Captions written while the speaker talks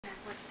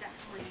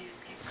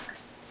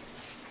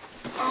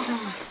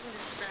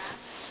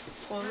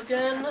Well,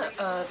 again,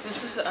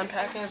 this is the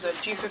unpacking of the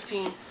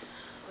G15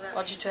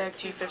 Logitech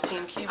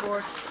G15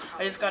 keyboard.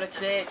 I just got it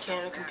today at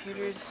Canon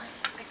Computers,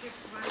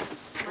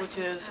 which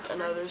is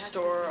another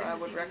store I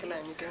would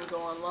recommend. You can go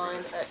online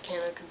at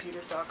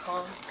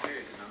canoncomputers.com,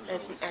 and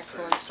it's an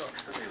excellent store.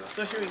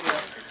 So here we go.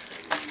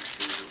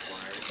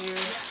 Here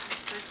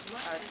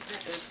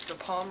is the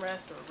palm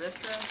rest or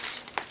wrist rest,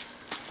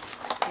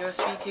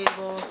 USB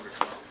cable,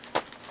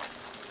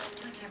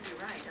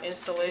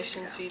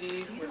 installation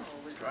CD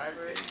with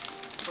drivers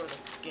for the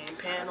game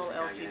panel,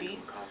 LCD,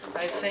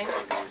 I think,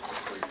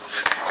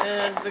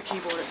 and the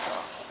keyboard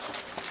itself.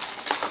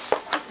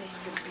 It's a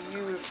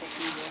beautiful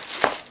keyboard.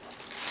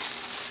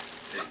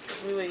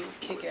 It's really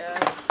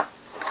kick-ass.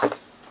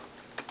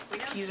 The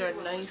keys are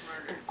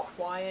nice and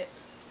quiet.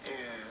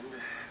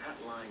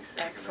 It's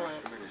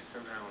excellent.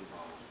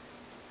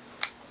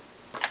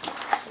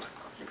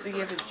 So you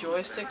have a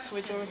joystick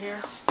switch over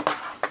here.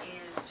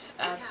 Just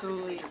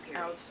absolutely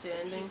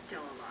outstanding.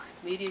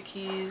 Media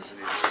keys,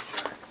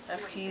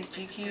 F keys,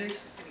 G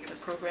keys, the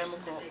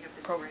programmable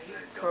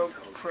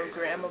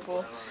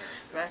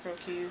macro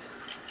keys,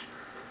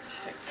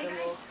 check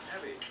symbol,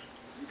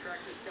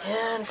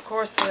 and of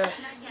course the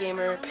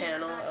gamer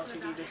panel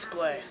LCD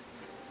display.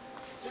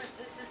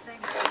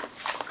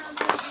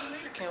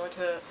 Can't wait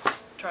to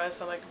try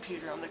this on my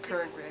computer on the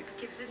current rig,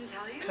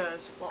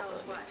 because it won't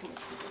really make too much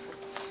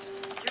difference.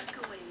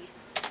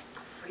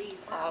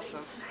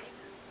 Awesome.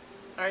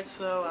 Alright,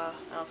 so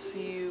I'll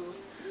see you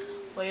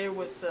later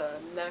with the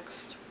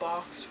next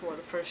box for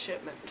the first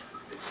shipment.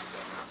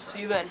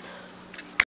 See you then.